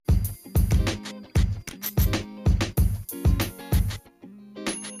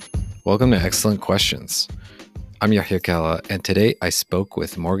Welcome to Excellent Questions. I'm Yahya Kala, and today I spoke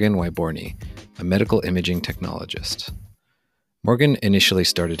with Morgan Wyborny, a medical imaging technologist. Morgan initially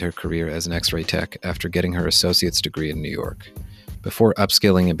started her career as an X-ray tech after getting her associate's degree in New York, before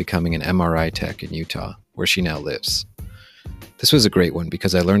upskilling and becoming an MRI tech in Utah, where she now lives. This was a great one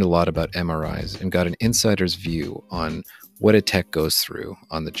because I learned a lot about MRIs and got an insider's view on what a tech goes through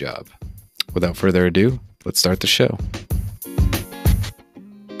on the job. Without further ado, let's start the show.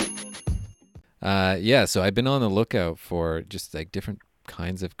 So I've been on the lookout for just like different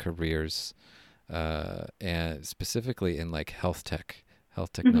kinds of careers, and specifically in like health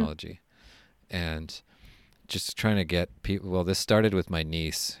technology, and just trying to get people. Well, this started with my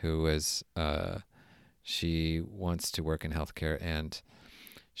niece, who was she wants to work in healthcare, and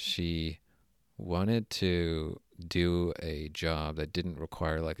she wanted to do a job that didn't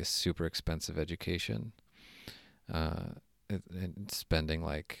require like a super expensive education, and spending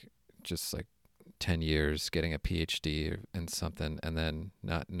like just like 10 years getting a PhD in something and then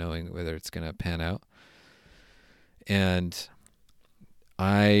not knowing whether it's going to pan out. And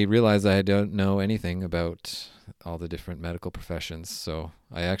I realized I don't know anything about all the different medical professions. So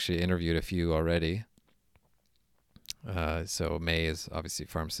I actually interviewed a few already. So May is obviously a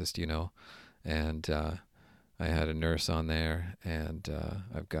pharmacist, and I had a nurse on there, and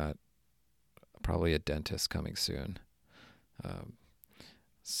I've got probably a dentist coming soon.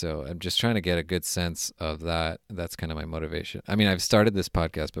 So I'm just trying to get a good sense of that. That's kind of my motivation. I mean, I've started this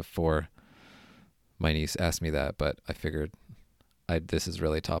podcast before my niece asked me that, but I figured this is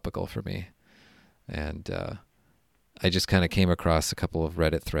really topical for me. And I just kind of came across a couple of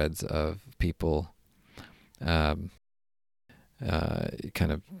Reddit threads of people kind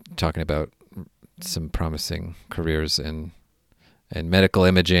of talking about some promising careers in medical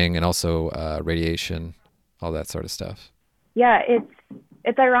imaging and also radiation, all that sort of stuff. Yeah,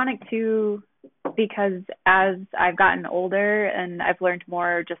 it's ironic too, because as I've gotten older and I've learned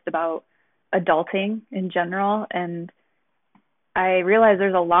more just about adulting in general, and I realize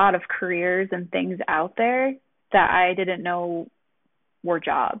there's a lot of careers and things out there that I didn't know were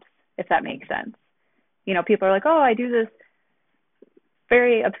jobs, if that makes sense. People are like, "Oh, I do this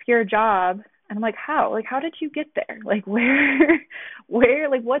very obscure job." And I'm like, how? Like, how did you get there? Like,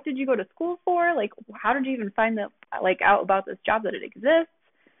 like, what did you go to school for? Like, how did you even find out about this job, that it exists?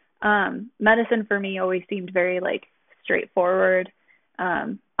 Medicine for me always seemed very like straightforward.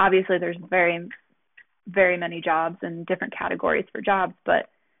 Obviously there's very, very many jobs and different categories for jobs, but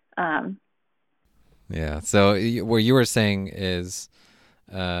yeah. So what you were saying is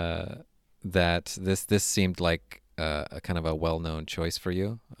that this seemed like a kind of a well-known choice for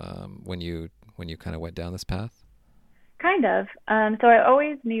you when you kind of went down this path. Kind of. So I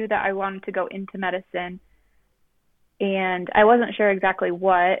always knew that I wanted to go into medicine, and I wasn't sure exactly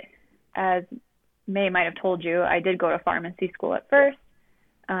what. As May might have told you, I did go to pharmacy school at first.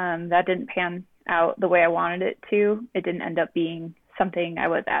 That didn't pan out the way I wanted it to. It didn't end up being something I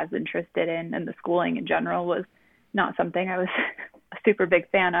was as interested in, and the schooling in general was not something I was a super big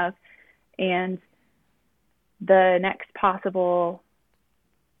fan of. And the next possible,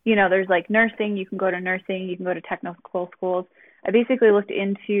 there's like nursing, you can go to nursing, you can go to technical schools. I basically looked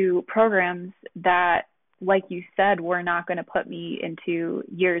into programs that, like you said, were not going to put me into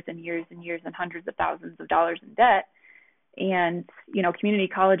years and years and years and hundreds of thousands of dollars in debt. And, community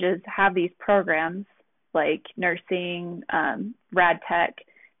colleges have these programs like nursing, rad tech,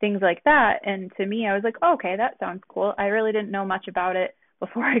 things like that. And to me, I was like, oh, okay, that sounds cool. I really didn't know much about it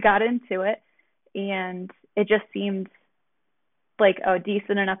before I got into it. And it just seemed like a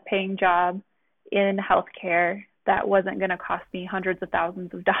decent enough paying job in healthcare that wasn't going to cost me hundreds of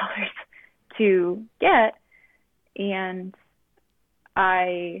thousands of dollars to get. And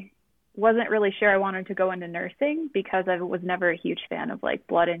I wasn't really sure I wanted to go into nursing because I was never a huge fan of like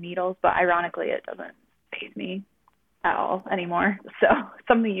blood and needles, but ironically it doesn't faze me at all anymore. So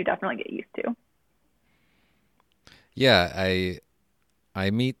something you definitely get used to. Yeah, I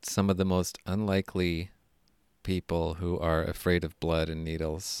meet some of the most unlikely people who are afraid of blood and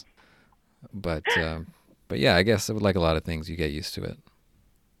needles, but yeah, I guess like a lot of things, you get used to it.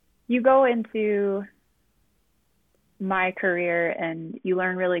 You go into my career and you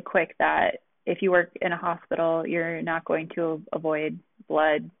learn really quick that if you work in a hospital, you're not going to avoid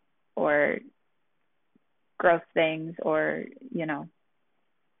blood or gross things, or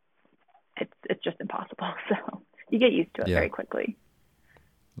it's just impossible. So you get used to it very quickly.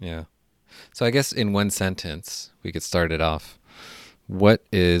 Yeah. So I guess in one sentence, we could start it off. What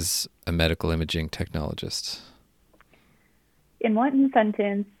is a medical imaging technologist? In one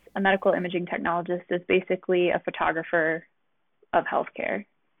sentence, a medical imaging technologist is basically a photographer of healthcare,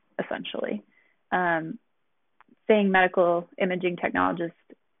 essentially. Saying medical imaging technologist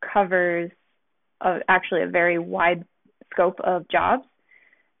covers actually a very wide scope of jobs.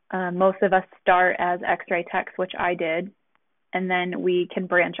 Most of us start as X-ray techs, which I did, and then we can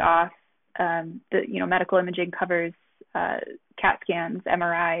branch off. Medical imaging covers CAT scans,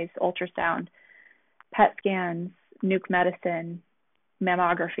 MRIs, ultrasound, PET scans, nuke medicine,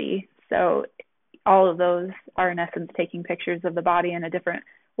 mammography. So all of those are in essence taking pictures of the body in a different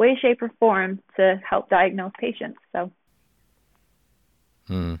way, shape, or form to help diagnose patients. So.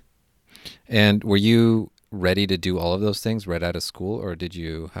 And were you ready to do all of those things right out of school, or did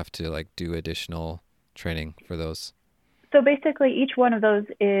you have to do additional training for those? So basically, each one of those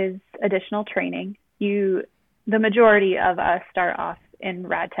is additional training. The majority of us start off in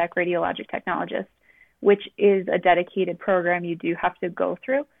RadTech, Radiologic Technologist, which is a dedicated program you do have to go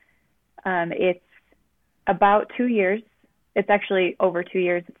through. It's about 2 years. It's actually over 2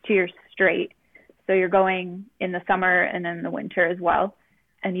 years. It's 2 years straight. So you're going in the summer and then the winter as well.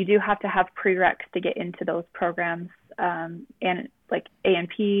 And you do have to have prereqs to get into those programs, and like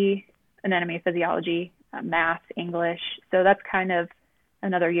A&P, anatomy and physiology, math, English. So that's kind of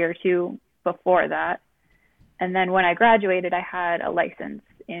another year or two before that. And then when I graduated, I had a license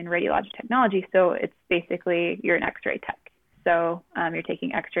in radiologic technology. So it's basically you're an X-ray tech. So you're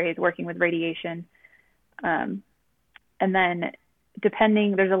taking X-rays, working with radiation. And then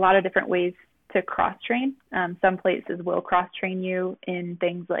there's a lot of different ways to cross-train. Some places will cross-train you in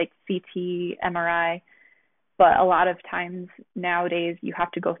things like CT, MRI, but a lot of times nowadays you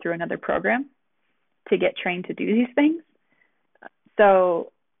have to go through another program to get trained to do these things.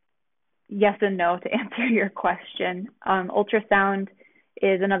 So yes and no to answer your question. Ultrasound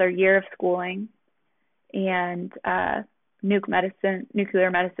is another year of schooling, and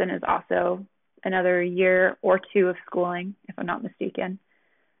nuclear medicine is also another year or two of schooling, if I'm not mistaken.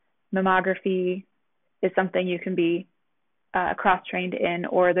 Mammography is something you can be cross-trained in,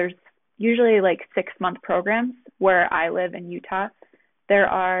 or there's usually 6-month programs. Where I live in Utah, there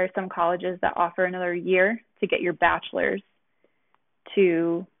are some colleges that offer another year to get your bachelor's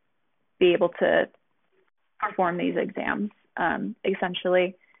to be able to perform these exams.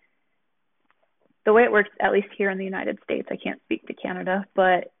 Essentially, the way it works, at least here in the United States, I can't speak to Canada,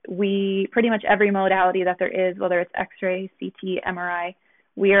 but we pretty much every modality that there is, whether it's X-ray, CT, MRI,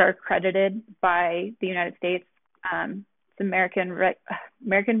 we are accredited by the United States. It's American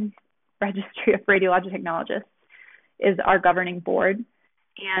Registry of Radiologic Technologists is our governing board.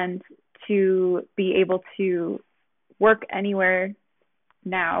 And to be able to work anywhere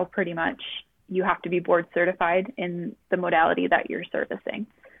now, pretty much, you have to be board certified in the modality that you're servicing.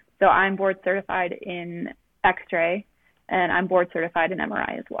 So I'm board certified in X-ray, and I'm board certified in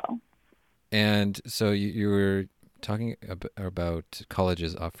MRI as well. And so you were talking about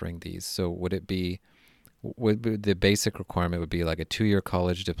colleges offering these. So would the basic requirement would be like a 2-year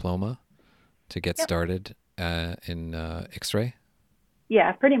college diploma to get started in X-ray?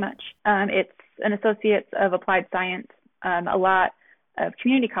 Yeah, pretty much. It's an Associates of Applied Science. A lot of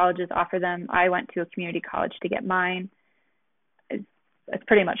community colleges offer them. I went to a community college to get mine. It's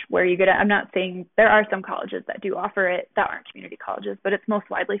pretty much where you get it. I'm not saying there are some colleges that do offer it that aren't community colleges, but it's most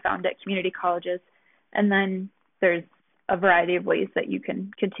widely found at community colleges. And then there's a variety of ways that you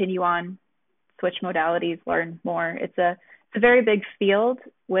can continue on, switch modalities, learn more. It's a very big field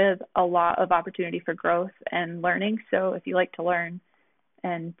with a lot of opportunity for growth and learning. So if you like to learn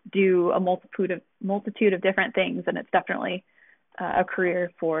and do a multitude of different things, and it's definitely a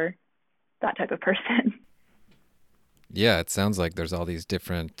career for that type of person. Yeah, it sounds like there's all these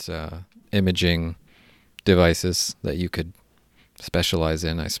different imaging devices that you could specialize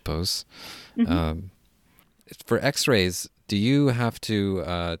in, I suppose. Mm-hmm. For X-rays, do you have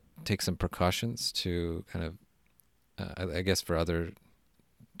to take some precautions to kind of, I guess for other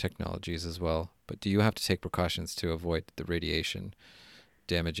technologies as well, but do you have to take precautions to avoid the radiation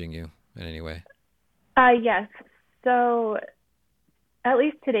damaging you in any way? Yes. So at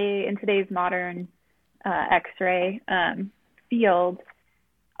least today, in today's modern X-ray field,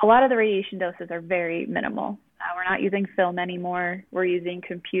 a lot of the radiation doses are very minimal. We're not using film anymore. We're using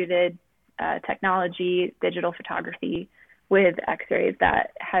computed technology, digital photography with X-rays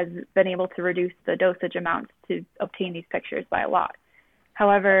that has been able to reduce the dosage amounts to obtain these pictures by a lot.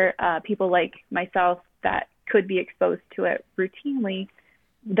 However, people like myself that could be exposed to it routinely,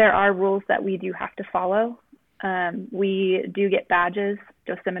 there are rules that we do have to follow. We do get badges,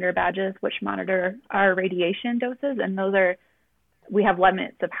 dosimeter badges, which monitor our radiation doses, and we have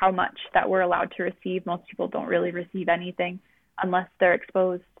limits of how much that we're allowed to receive. Most people don't really receive anything unless they're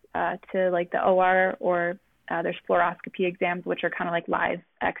exposed to the OR or There's fluoroscopy exams, which are kind of like live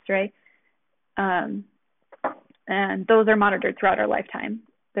x-ray. And those are monitored throughout our lifetime.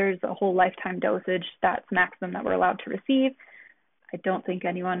 There's a whole lifetime dosage that's maximum that we're allowed to receive. I don't think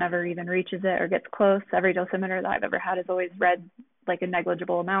anyone ever even reaches it or gets close. Every dosimeter that I've ever had has always read like a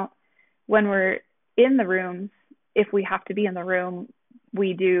negligible amount. When we're in the rooms, if we have to be in the room,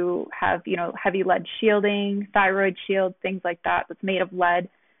 we do have, heavy lead shielding, thyroid shields, things like that that's made of lead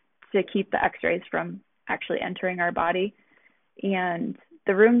to keep the x-rays from actually entering our body. And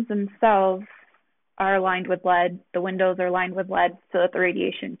the rooms themselves are lined with lead. The windows are lined with lead so that the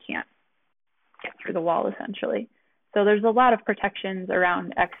radiation can't get through the wall, essentially. So there's a lot of protections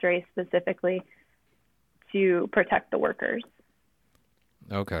around x-rays specifically to protect the workers.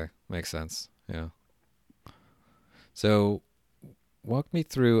 Okay, makes sense. Yeah. So walk me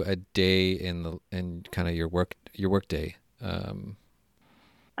through a day in kind of your work day.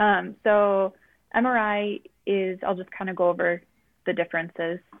 So MRI is, I'll just kind of go over the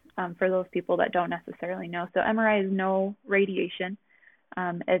differences for those people that don't necessarily know. So MRI is no radiation.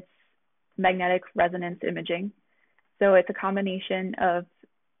 It's magnetic resonance imaging. So it's a combination of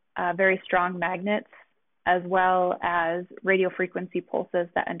very strong magnets as well as radio frequency pulses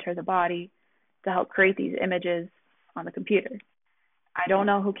that enter the body to help create these images on the computer. I don't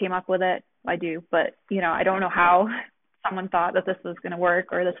know who came up with it. I do, but I don't know how someone thought that this was going to work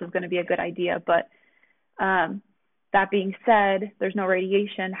or this was going to be a good idea. But that being said, there's no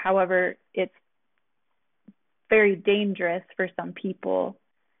radiation. However, it's very dangerous for some people,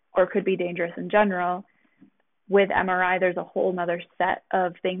 or could be dangerous in general. With MRI, there's a whole nother set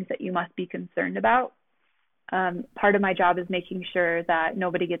of things that you must be concerned about. Part of my job is making sure that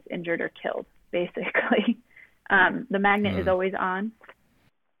nobody gets injured or killed, basically. The magnet is always on.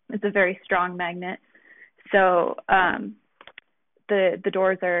 It's a very strong magnet. So the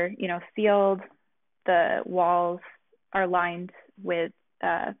doors are, sealed. The walls are lined with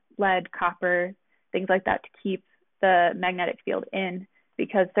lead, copper, things like that to keep the magnetic field in,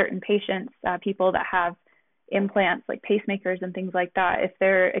 because certain patients, people that have implants like pacemakers and things like that, if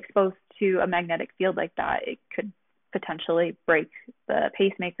they're exposed to a magnetic field like that, it could potentially break the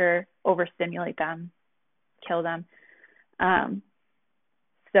pacemaker, overstimulate them, kill them.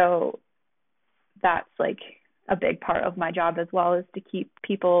 So that's like a big part of my job as well, is to keep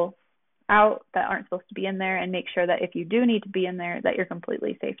people out that aren't supposed to be in there and make sure that if you do need to be in there, that you're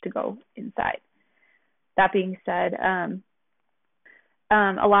completely safe to go inside. That being said, a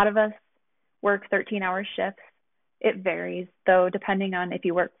lot of us work 13-hour shifts. It varies, though, depending on if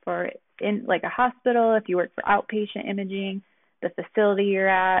you work in like a hospital, if you work for outpatient imaging, the facility you're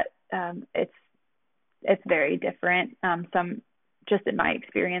at. It's very different. Just in my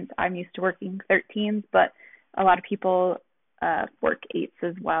experience, I'm used to working 13s, but a lot of people work 8s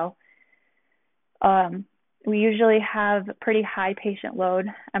as well. We usually have pretty high patient load.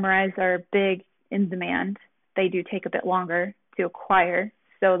 MRIs are big in demand. They do take a bit longer to acquire.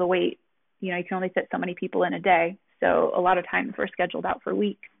 So the wait, you can only fit so many people in a day. So a lot of times we're scheduled out for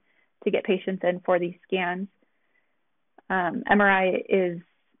weeks to get patients in for these scans. MRI is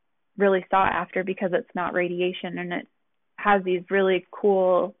really sought after because it's not radiation, and it has these really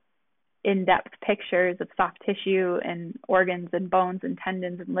cool in-depth pictures of soft tissue and organs and bones and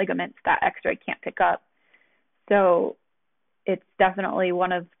tendons and ligaments that X-ray can't pick up. So it's definitely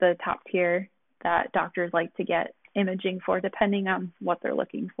one of the top tier that doctors like to get imaging for, depending on what they're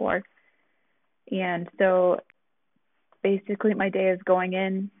looking for. And so basically my day is going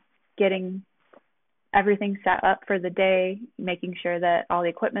in, getting everything set up for the day, making sure that all the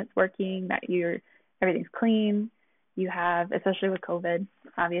equipment's working, that everything's clean. You have, especially with COVID,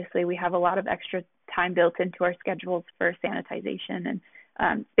 obviously we have a lot of extra time built into our schedules for sanitization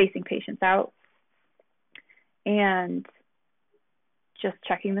and spacing patients out, and just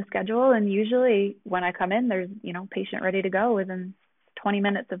checking the schedule. And usually when I come in, there's, patient ready to go within 20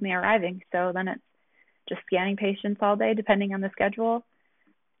 minutes of me arriving. So then it's just scanning patients all day, depending on the schedule.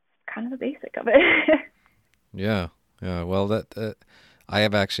 Kind of the basic of it. Yeah. Well, I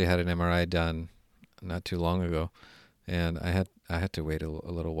have actually had an MRI done not too long ago, and I had to wait a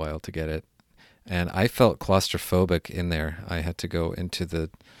little while to get it, and I felt claustrophobic in there. I had to go into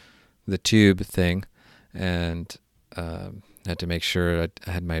the tube thing, and had to make sure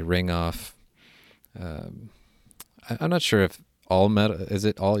I had my ring off. I'm not sure if all metal, is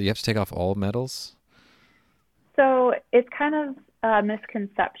it all, you have to take off all metals? So it's kind of a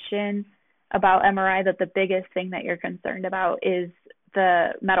misconception about MRI that the biggest thing that you're concerned about is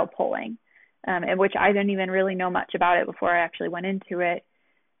the metal pulling, and which I didn't even really know much about it before I actually went into it.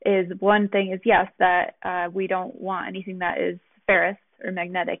 Is one thing is, yes, that we don't want anything that is ferrous or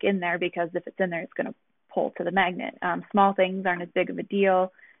magnetic in there, because if it's in there, it's going to pull to the magnet. Small things aren't as big of a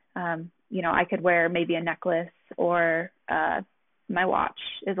deal. I could wear maybe a necklace, or my watch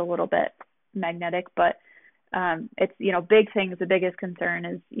is a little bit magnetic, but it's, big things. The biggest concern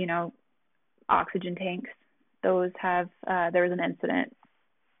is, oxygen tanks. Those have, there was an incident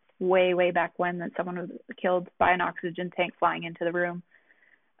way back when that someone was killed by an oxygen tank flying into the room.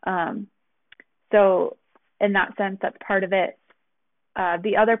 So in that sense, that's part of it.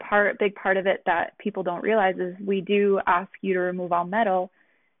 The other big part of it that people don't realize is we do ask you to remove all metal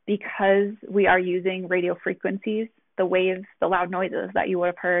because we are using radio frequencies, the waves, the loud noises that you would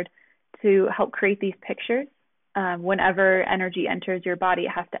have heard, to help create these pictures. Whenever energy enters your body,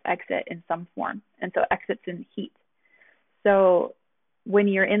 it has to exit in some form, and so exits in heat. So when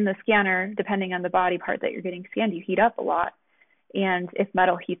you're in the scanner, depending on the body part that you're getting scanned, you heat up a lot. And if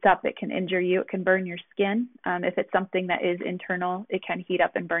metal heats up, it can injure you. It can burn your skin. If it's something that is internal, it can heat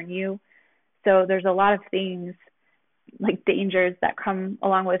up and burn you. So there's a lot of things, like dangers, that come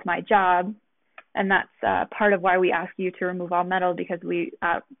along with my job. And that's part of why we ask you to remove all metal, because we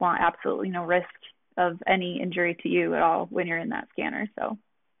want absolutely no risk of any injury to you at all when you're in that scanner. So.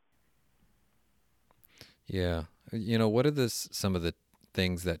 Yeah. What are some of the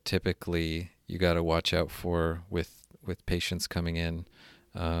things that typically you got to watch out for with patients coming in,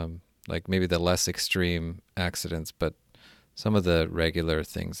 like maybe the less extreme accidents, but some of the regular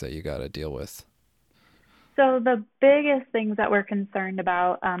things that you got to deal with? So the biggest things that we're concerned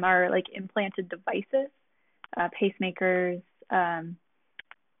about are like implanted devices, pacemakers,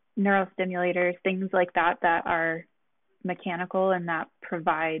 neurostimulators, things like that are mechanical and that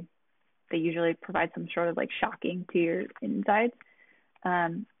they usually provide some sort of like shocking to your insides.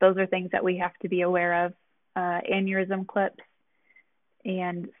 Those are things that we have to be aware of. Aneurysm clips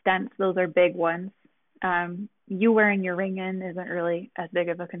and stents, those are big ones. You wearing your ring in isn't really as big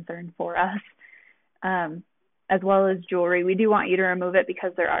of a concern for us. As well as jewelry. We do want you to remove it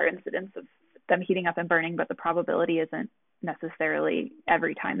because there are incidents of them heating up and burning, but the probability isn't necessarily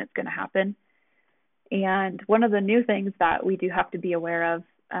every time it's going to happen. And one of the new things that we do have to be aware of,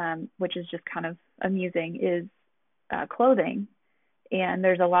 which is just kind of amusing, is clothing. And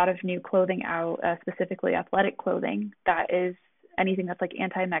there's a lot of new clothing out, specifically athletic clothing, that is anything that's like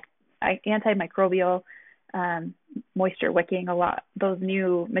antimicrobial, moisture wicking. A lot those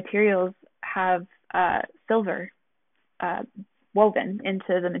new materials have silver woven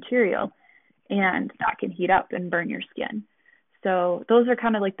into the material, and that can heat up and burn your skin. So those are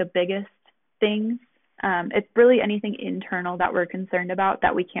kind of like the biggest things. It's really anything internal that we're concerned about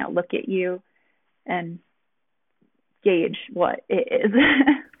that we can't look at you and gauge what it is.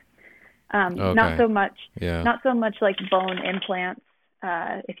 Okay. Not so much like bone implants.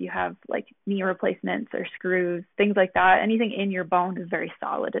 If you have like knee replacements or screws, things like that, anything in your bone is very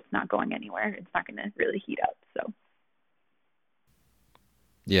solid. It's not going anywhere. It's not going to really heat up. So.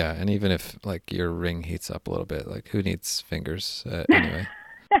 Yeah, and even if like your ring heats up a little bit, like who needs fingers anyway?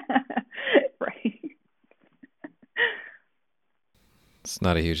 Right. It's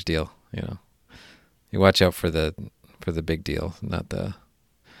not a huge deal, You watch out for the big deal, not the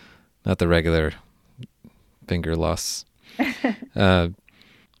regular finger loss.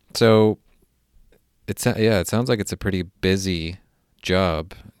 So it sounds like it's a pretty busy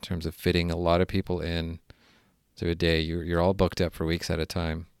job in terms of fitting a lot of people in to a day. You're all booked up for weeks at a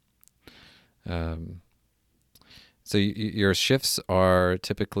time. So your shifts are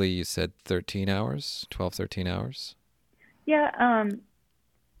typically, you said 13 hours. Yeah,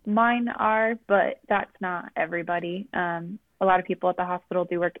 mine are, but that's not everybody. A lot of people at the hospital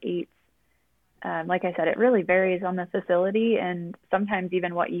do work 8s. Like I said, it really varies on the facility and sometimes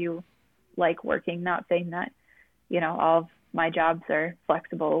even what you like working. Not saying that, all of my jobs are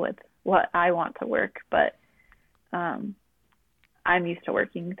flexible with what I want to work, but I'm used to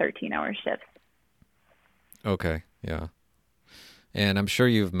working 13-hour shifts. Okay, yeah. And I'm sure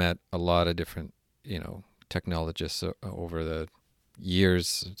you've met a lot of different, technologists over the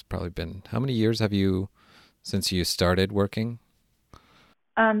years. It's probably been, how many years have you, since you started working?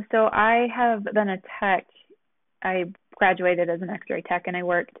 So I have been a tech. I graduated as an X-ray tech, and I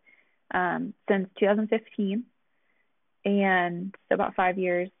worked since 2015, and so about 5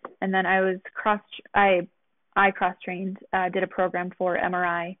 years. And then I was cross-trained, did a program for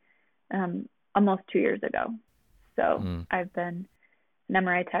MRI almost 2 years ago. So I've been an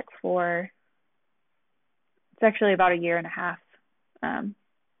MRI tech for, it's actually about a year and a half that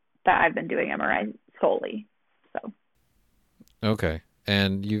I've been doing MRI solely. So. Okay.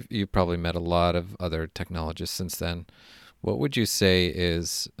 And you've probably met a lot of other technologists since then. What would you say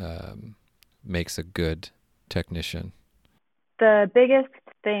is makes a good technician? The biggest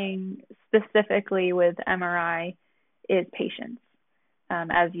thing specifically with MRI is patience.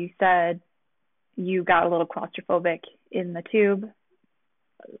 As you said, you got a little claustrophobic in the tube.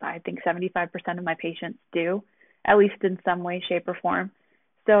 I think 75% of my patients do, at least in some way, shape, or form.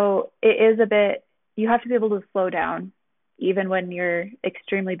 So it is a bit, you have to be able to slow down, even when you're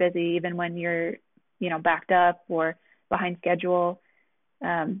extremely busy, even when you're, backed up or behind schedule.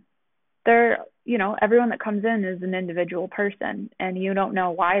 Everyone that comes in is an individual person, and you don't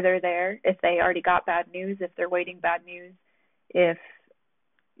know why they're there, if they already got bad news, if they're waiting bad news, if,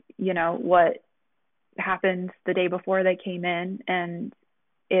 what happened the day before they came in, and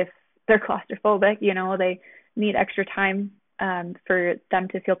if they're claustrophobic, they need extra time for them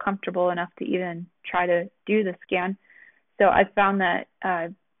to feel comfortable enough to even try to do the scan. So I've found that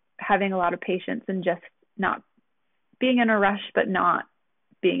having a lot of patience and just not being in a rush, but not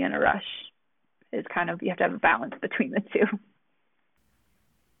being in a rush is you have to have a balance between the two.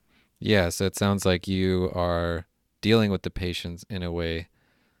 Yeah, so it sounds like you are dealing with the patients in a way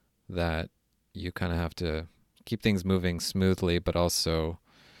that you kind of have to keep things moving smoothly, but also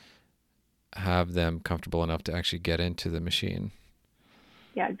have them comfortable enough to actually get into the machine.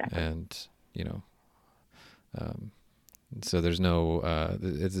 Yeah, exactly. And, so there's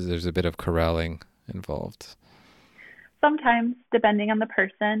there's a bit of corralling involved. Sometimes, depending on the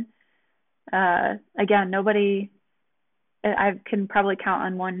person. Again, I can probably count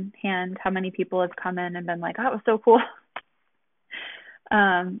on one hand how many people have come in and been like, oh, that was so cool.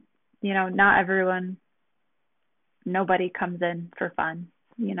 Not everyone, nobody comes in for fun,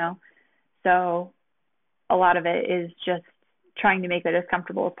 So a lot of it is just trying to make it as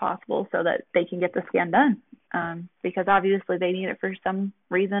comfortable as possible so that they can get the scan done. Because obviously they need it for some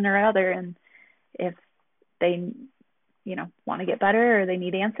reason or other. And if they, want to get better or they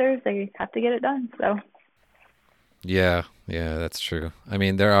need answers, they have to get it done. So. Yeah, that's true. I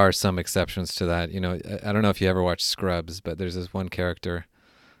mean, there are some exceptions to that. I don't know if you ever watched Scrubs, but there's this one character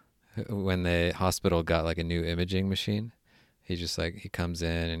when the hospital got like a new imaging machine. He just he comes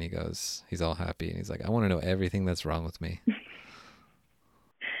in and he's all happy and he's like, I want to know everything that's wrong with me.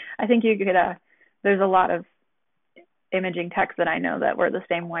 I think you could, there's a lot of imaging techs that I know that were the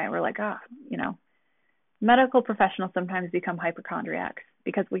same way. We're like, medical professionals sometimes become hypochondriacs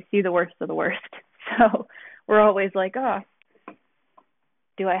because we see the worst of the worst. So we're always like,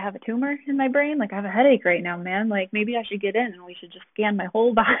 do I have a tumor in my brain? Like, I have a headache right now, man. Like, maybe I should get in and we should just scan my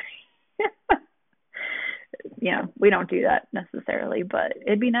whole body. We don't do that necessarily, but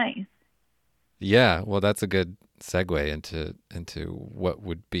it'd be nice. Yeah, well, that's a good segue into what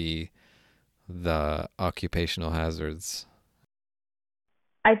would be the occupational hazards.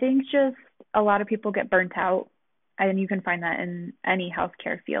 I think just a lot of people get burnt out, and you can find that in any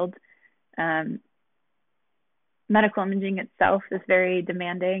healthcare field. Medical imaging itself is very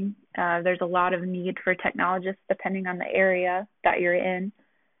demanding. There's a lot of need for technologists depending on the area that you're in.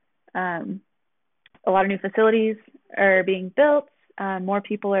 A lot of new facilities are being built. More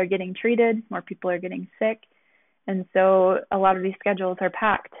people are getting treated. More people are getting sick. And so a lot of these schedules are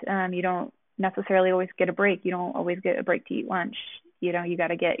packed. You don't necessarily always get a break. You don't always get a break to eat lunch. You got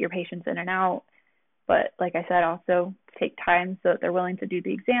to get your patients in and out. But like I said, also take time so that they're willing to do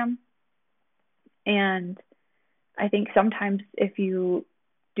the exam. And I think sometimes if you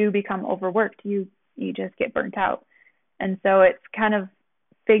do become overworked, you just get burnt out. And so it's kind of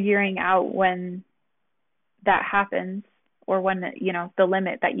figuring out when that happens or when, the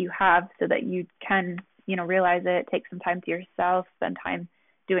limit that you have so that you can, realize it, take some time to yourself, spend time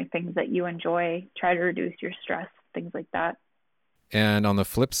doing things that you enjoy, try to reduce your stress, things like that. And on the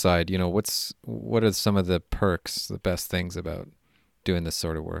flip side, what are some of the perks, the best things about doing this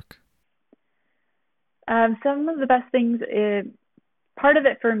sort of work? Some of the best things, part of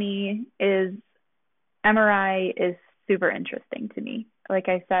it for me is MRI is super interesting to me. Like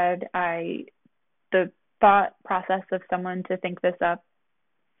I said, the thought process of someone to think this up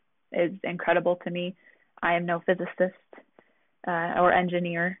is incredible to me. I am no physicist or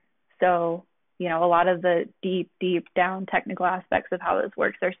engineer, so a lot of the deep down technical aspects of how this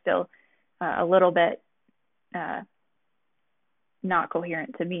works are still a little bit not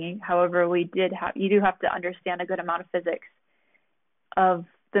coherent to me. However, you do have to understand a good amount of physics of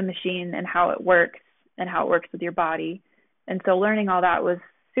the machine and how it works with your body. And so learning all that was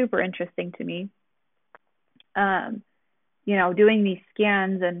super interesting to me. Doing these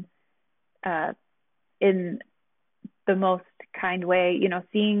scans and in the most kind way,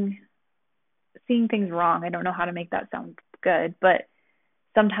 seeing things wrong. I don't know how to make that sound good, but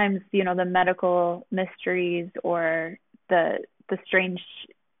sometimes, the medical mysteries or the strange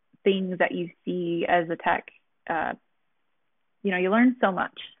things that you see as a tech you learn so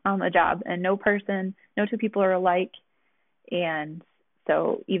much on the job, and no two people are alike. And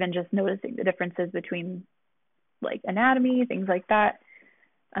so even just noticing the differences between like anatomy, things like that.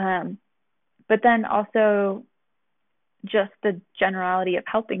 But then also just the generality of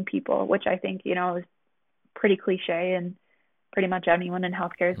helping people, which I think, is pretty cliche, and pretty much anyone in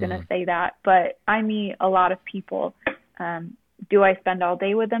healthcare is going to say that. But I meet a lot of people. Do I spend all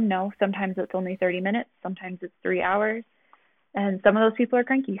day with them? No. Sometimes it's only 30 minutes. Sometimes it's 3 hours. And some of those people are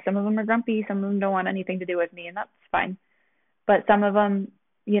cranky. Some of them are grumpy. Some of them don't want anything to do with me, and that's fine. But some of them,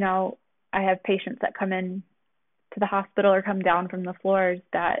 I have patients that come in to the hospital or come down from the floors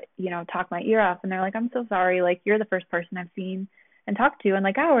that, talk my ear off, and they're like, I'm so sorry. Like, you're the first person I've seen and talked to in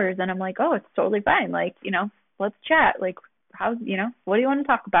like hours. And I'm like, oh, it's totally fine. Like, let's chat. Like, what do you want to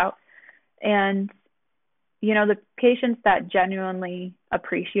talk about? And, the patients that genuinely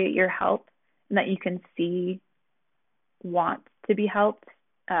appreciate your help and that you can see want to be helped,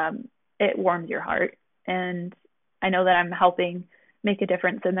 it warms your heart. And I know that I'm helping make a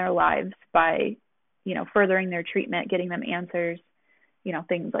difference in their lives by, furthering their treatment, getting them answers,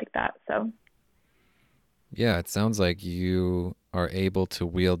 things like that. So. Yeah, it sounds like you are able to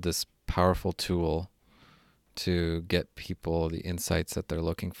wield this powerful tool to get people the insights that they're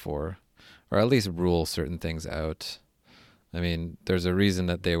looking for, or at least rule certain things out. I mean, there's a reason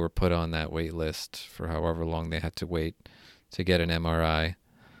that they were put on that wait list for however long they had to wait to get an MRI,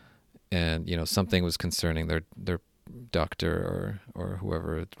 and something was concerning their doctor or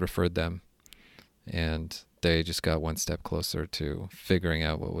whoever referred them, and they just got one step closer to figuring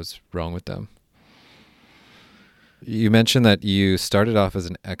out what was wrong with them. You mentioned that you started off as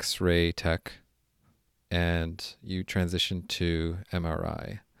an X-ray tech and you transitioned to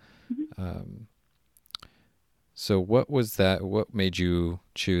MRI. So what was that? What made you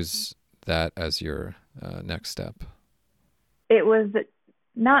choose that as your next step? It was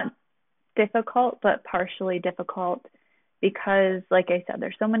not difficult, but partially difficult because, like I said,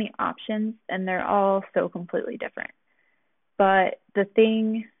 there's so many options and they're all so completely different. But the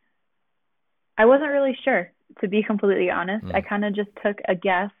thing, I wasn't really sure, to be completely honest. I kind of just took a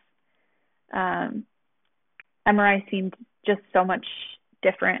guess. MRI seemed just so much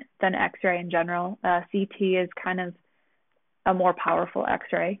different than X-ray in general. CT is kind of a more powerful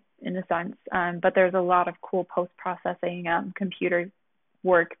X-ray in a sense, but there's a lot of cool post-processing computer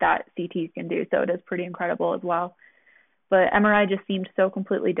work that CTs can do, so it is pretty incredible as well. But MRI just seemed so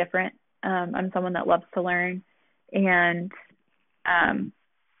completely different. I'm someone that loves to learn, and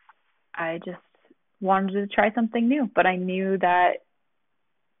I just wanted to try something new, but I knew that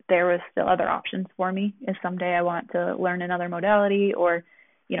there was still other options for me if someday I want to learn another modality or,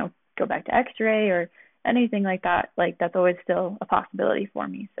 go back to X-ray or anything like that. Like, that's always still a possibility for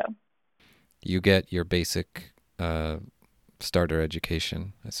me. So you get your basic starter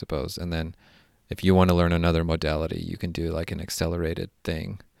education, I suppose, and then if you want to learn another modality, you can do like an accelerated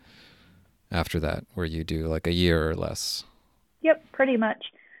thing after that, where you do like a year or less. Yep, pretty much.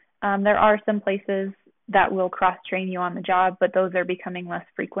 There are some places that will cross-train you on the job, but those are becoming less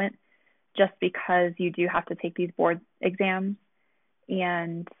frequent just because you do have to take these board exams,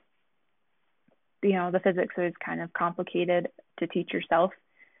 and the physics is kind of complicated to teach yourself.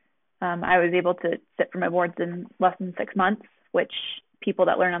 I was able to sit for my boards in less than 6 months, which people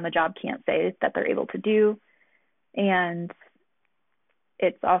that learn on the job can't say that they're able to do. And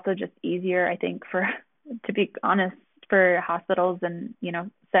it's also just easier, I think, to be honest, for hospitals and,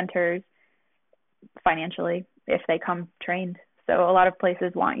 centers financially if they come trained. So a lot of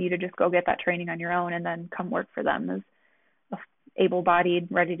places want you to just go get that training on your own and then come work for them as a able-bodied,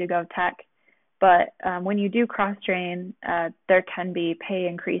 ready-to-go tech. But when you do cross-train, there can be pay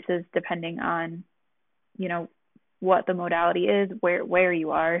increases depending on, what the modality is, where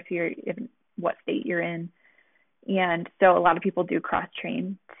you are, in what state you're in. And so a lot of people do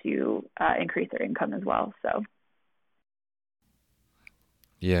cross-train to increase their income as well. So.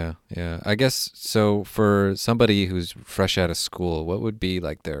 Yeah. I guess so. For somebody who's fresh out of school, what would be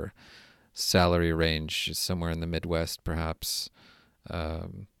like their salary range? Somewhere in the Midwest, perhaps,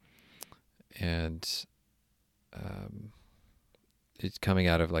 and it's coming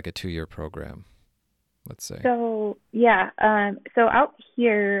out of like a 2-year program, let's say. So yeah. So out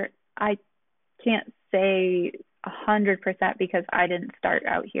here, I can't say 100% because I didn't start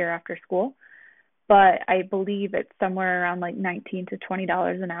out here after school. But I believe it's somewhere around like $19 to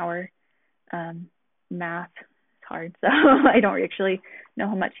 $20 an hour. Math is hard, so I don't actually know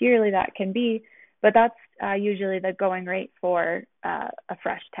how much yearly that can be. But that's usually the going rate for a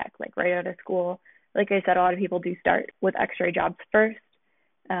fresh tech, like right out of school. Like I said, a lot of people do start with X-ray jobs first,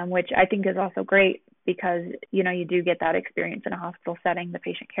 which I think is also great. because, you do get that experience in a hospital setting, the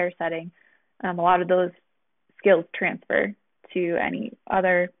patient care setting. A lot of those skills transfer to any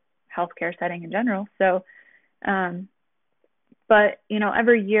other healthcare setting in general. So, but,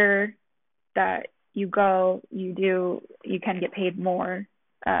 every year that you go, you can get paid more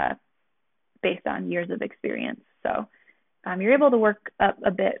based on years of experience. So you're able to work up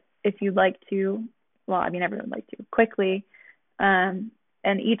a bit if you'd like to. Well, I mean, everyone would like to quickly.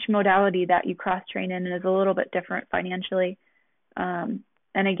 And each modality that you cross-train in is a little bit different financially. And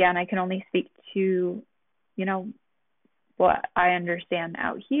again, I can only speak to, what I understand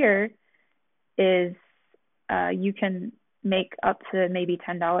out here is you can make up to maybe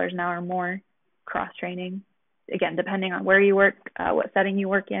 $10 an hour more cross-training, again, depending on where you work, what setting you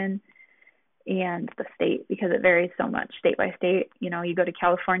work in, and the state, because it varies so much state by state. You go to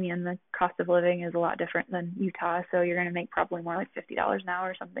California and the cost of living is a lot different than Utah, so you're going to make probably more like $50 an hour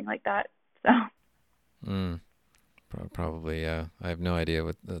or something like that. So probably, yeah. I have no idea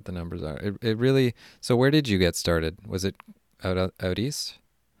what the numbers are. It really. So where did you get started? Was it out east?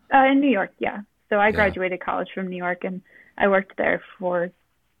 In New York, yeah. So I graduated college from New York, and I worked there for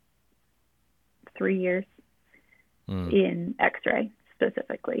 3 years in X-ray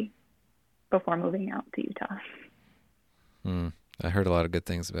specifically, before moving out to Utah. I heard a lot of good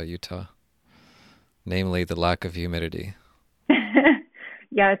things about Utah, namely the lack of humidity.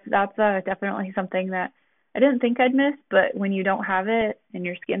 Yeah, that's definitely something that I didn't think I'd miss, but when you don't have it and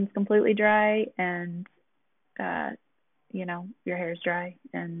your skin's completely dry and, your hair's dry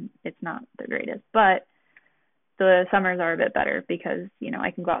and it's not the greatest. But the summers are a bit better because,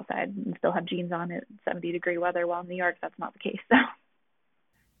 I can go outside and still have jeans on at 70-degree weather, while in New York, that's not the case. So.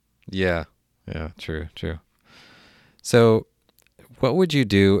 Yeah, true. So what would you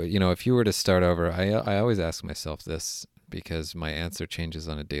do, if you were to start over? I always ask myself this because my answer changes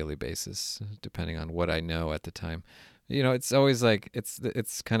on a daily basis, depending on what I know at the time. It's always like,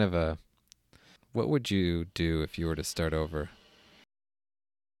 it's kind of a, what would you do if you were to start over?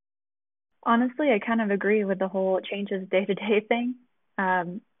 Honestly, I kind of agree with the whole it changes day-to-day thing.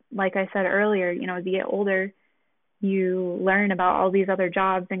 Like I said earlier, as you get older, you learn about all these other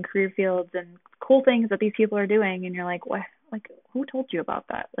jobs and career fields and cool things that these people are doing, and you're like, what? Like, who told you about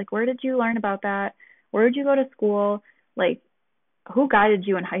that? Like, where did you learn about that? Where did you go to school? Like, who guided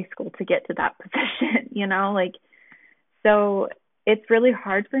you in high school to get to that position? So it's really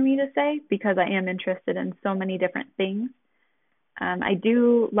hard for me to say because I am interested in so many different things. I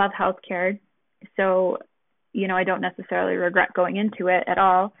do love healthcare, so, I don't necessarily regret going into it at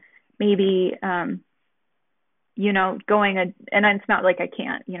all. Maybe, and it's not like I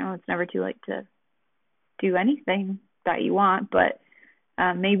can't, it's never too late to do anything that you want, but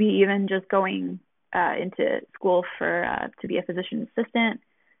maybe even just going into school to be a physician assistant,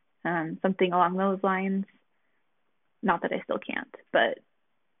 something along those lines. Not that I still can't, but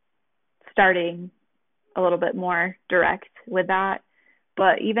starting a little bit more direct with that.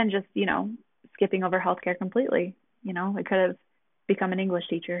 But even just, skipping over healthcare completely, I could have become an English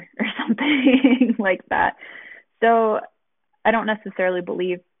teacher or something like that. So I don't necessarily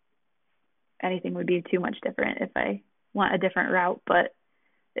believe anything would be too much different if I went a different route, but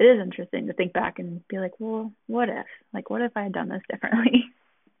it is interesting to think back and be like, well, what if? Like, what if I had done this differently?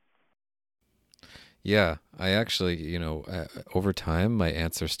 Yeah, I actually, over time, my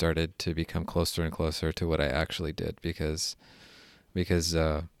answer started to become closer and closer to what I actually did because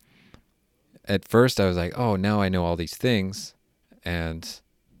at first I was like, oh, now I know all these things, and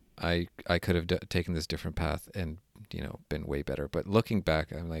I could have taken this different path and, been way better. But looking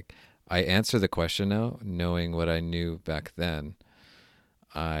back, I'm like, I answer the question now, knowing what I knew back then,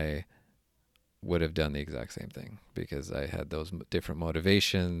 I would have done the exact same thing because I had those different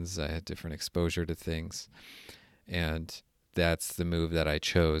motivations. I had different exposure to things. And that's the move that I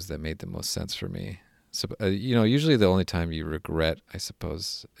chose that made the most sense for me. So, usually the only time you regret, I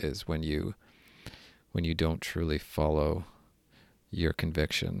suppose, is when you don't truly follow your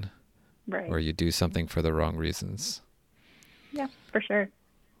conviction, Right. or you do something for the wrong reasons. Yeah, for sure.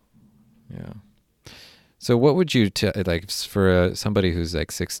 Yeah. So what would you like for somebody who's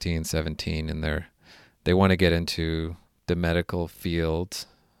like 16, 17 and they want to get into the medical field,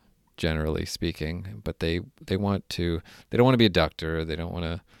 generally speaking, but they don't want to be a doctor, they don't want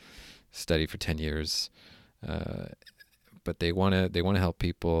to study for 10 years, but they want to help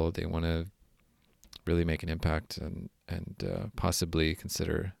people, they want to really make an impact and possibly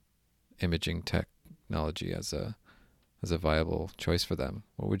consider imaging technology as a viable choice for them.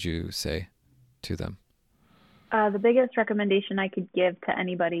 What would you say to them? The biggest recommendation I could give to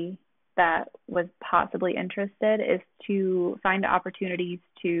anybody that was possibly interested is to find opportunities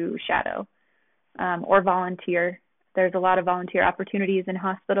to shadow. or volunteer. There's a lot of volunteer opportunities in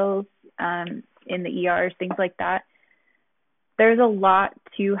hospitals, in the ERs, things like that. There's a lot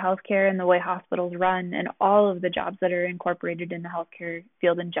to healthcare and the way hospitals run and all of the jobs that are incorporated in the healthcare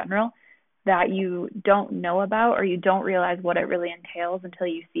field in general that you don't know about or you don't realize what it really entails until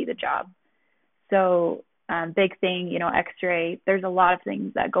you see the job. So, big thing, X-ray, there's a lot of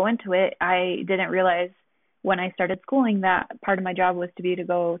things that go into it. I didn't realize when I started schooling that part of my job was to be to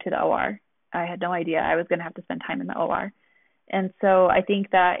go to the OR. I had no idea I was going to have to spend time in the OR. And so I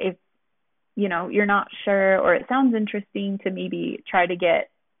think that if, you're not sure or it sounds interesting to maybe try to get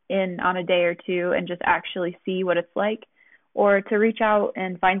in on a day or two and just actually see what it's like, or to reach out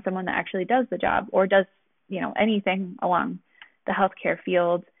and find someone that actually does the job or does, anything along the healthcare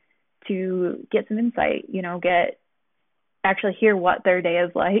field to get some insight, actually hear what their day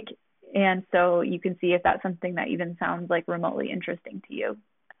is like. And so you can see if that's something that even sounds like remotely interesting to you,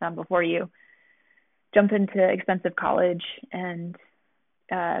 before you jump into expensive college and,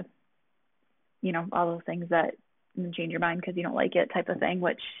 all those things that change your mind because you don't like it type of thing,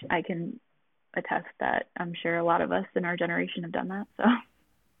 which I can attest that I'm sure a lot of us in our generation have done that. So.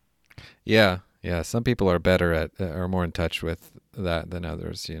 Yeah. Some people are better at, are more in touch with that than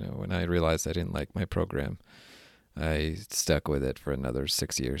others. When I realized I didn't like my program, I stuck with it for another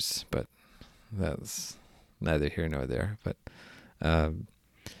 6 years, but that's neither here nor there. But,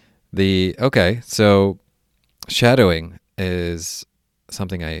 so shadowing is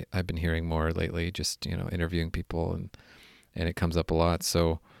something I've been hearing more lately, just, interviewing people and it comes up a lot.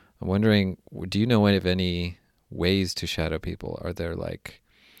 So I'm wondering, do you know of any ways to shadow people? Are there like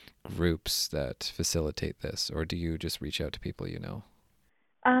groups that facilitate this, or do you just reach out to people you know?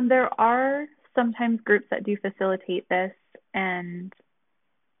 There are sometimes groups that do facilitate this, and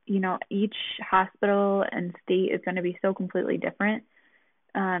each hospital and state is going to be so completely different,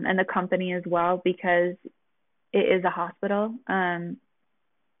 and the company as well, because it is a hospital,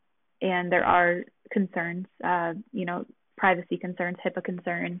 and there are concerns, privacy concerns, HIPAA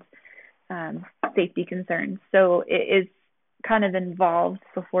concerns, safety concerns. So it is kind of involved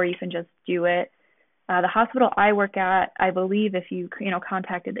before you can just do it. The hospital I work at, I believe if you,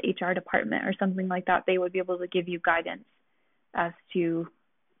 contacted the HR department or something like that, they would be able to give you guidance as to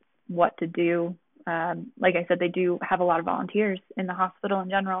what to do. Like I said, they do have a lot of volunteers in the hospital in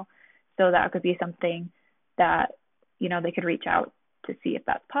general. So that could be something that, they could reach out to see if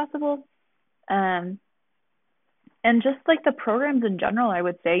that's possible. And just like the programs in general, I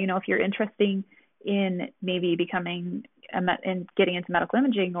would say, if you're interested in maybe becoming and getting into medical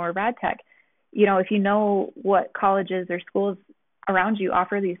imaging or rad tech, if you know what colleges or schools around you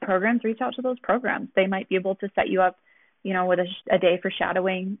offer these programs, reach out to those programs. They might be able to set you up, with a day for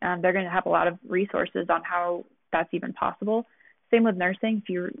shadowing. They're going to have a lot of resources on how that's even possible. Same with nursing. If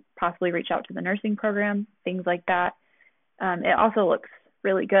you possibly reach out to the nursing program, things like that. It also looks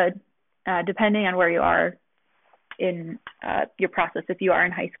really good, depending on where you are in your process. If you are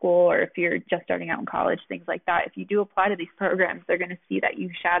in high school or if you're just starting out in college, things like that. If you do apply to these programs, they're going to see that you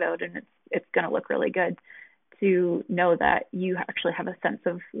shadowed, and it's going to look really good to know that you actually have a sense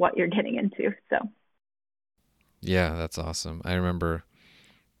of what you're getting into. So. Yeah, that's awesome. I remember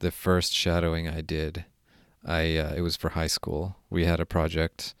the first shadowing I did. It was for high school. We had a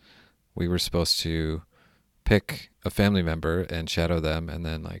project. We were supposed to pick a family member and shadow them and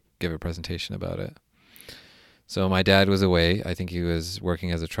then give a presentation about it. So my dad was away. I think he was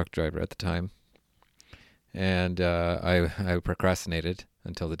working as a truck driver at the time. And I procrastinated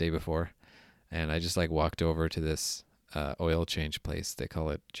until the day before. And I just walked over to this oil change place. They call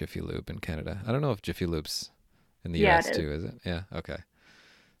it Jiffy Lube in Canada. I don't know if Jiffy Lube's in the US too, is it? Yeah, okay.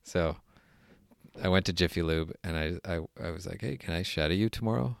 So I went to Jiffy Lube and I was like, hey, can I shadow you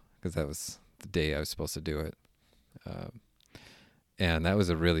tomorrow? Because that was the day I was supposed to do it. And that was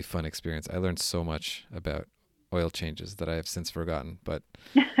a really fun experience. I learned so much about oil changes that I have since forgotten, but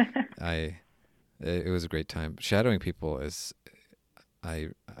it was a great time. Shadowing people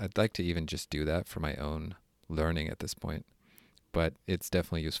I'd like to even just do that for my own learning at this point, but it's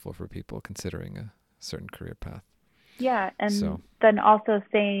definitely useful for people considering a certain career path. Yeah, and then also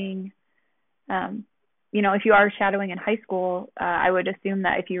saying, if you are shadowing in high school, I would assume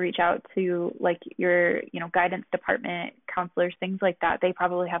that if you reach out to your, guidance department, counselors, things like that, they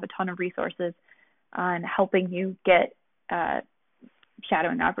probably have a ton of resources on helping you get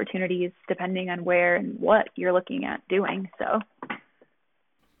shadowing opportunities depending on where and what you're looking at doing. So.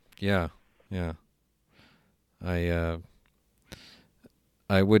 Yeah.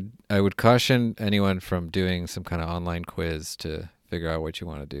 I would caution anyone from doing some kind of online quiz to figure out what you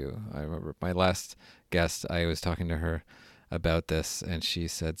want to do. I remember my last guest, I was talking to her about this, and she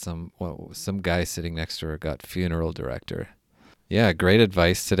said some guy sitting next to her got funeral director. Yeah, great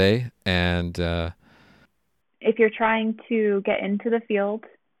advice today. And If you're trying to get into the field,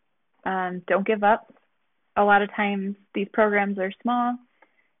 don't give up. A lot of times these programs are small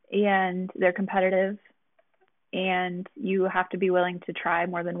and they're competitive, and you have to be willing to try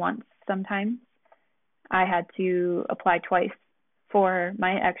more than once sometimes. I had to apply twice for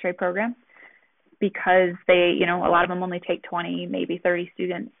my X-ray program because they, a lot of them only take 20, maybe 30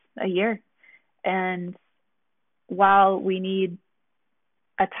 students a year. And while we need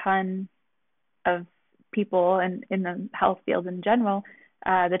a ton of people in the health field in general,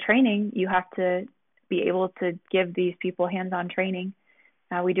 the training, you have to be able to give these people hands-on training.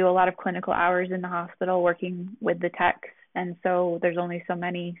 We do a lot of clinical hours in the hospital working with the techs, and so there's only so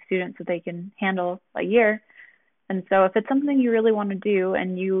many students that they can handle a year. And so if it's something you really want to do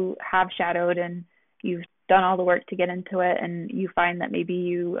and you have shadowed and you've done all the work to get into it and you find that maybe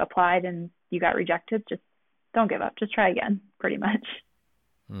you applied and you got rejected, just don't give up. Just try again, pretty much.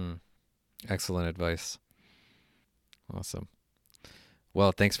 Excellent advice. Awesome.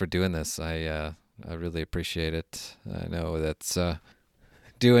 Well, thanks for doing this. I really appreciate it. I know that's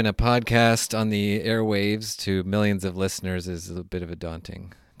doing a podcast on the airwaves to millions of listeners is a bit of a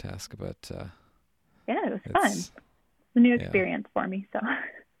daunting task, but yeah, it was fun. It's a new experience for me, so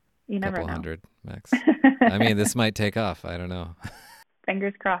you never know. Couple hundred max. I mean, this might take off. I don't know.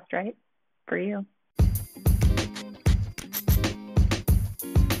 Fingers crossed, right? For you.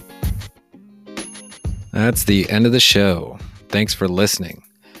 That's the end of the show. Thanks for listening.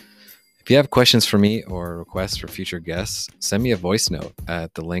 If you have questions for me or requests for future guests, send me a voice note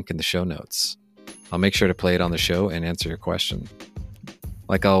at the link in the show notes. I'll make sure to play it on the show and answer your question.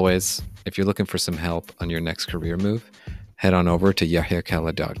 Like always, if you're looking for some help on your next career move, head on over to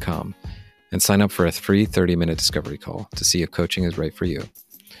yahyakella.com and sign up for a free 30-minute discovery call to see if coaching is right for you.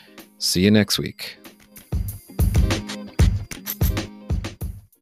 See you next week.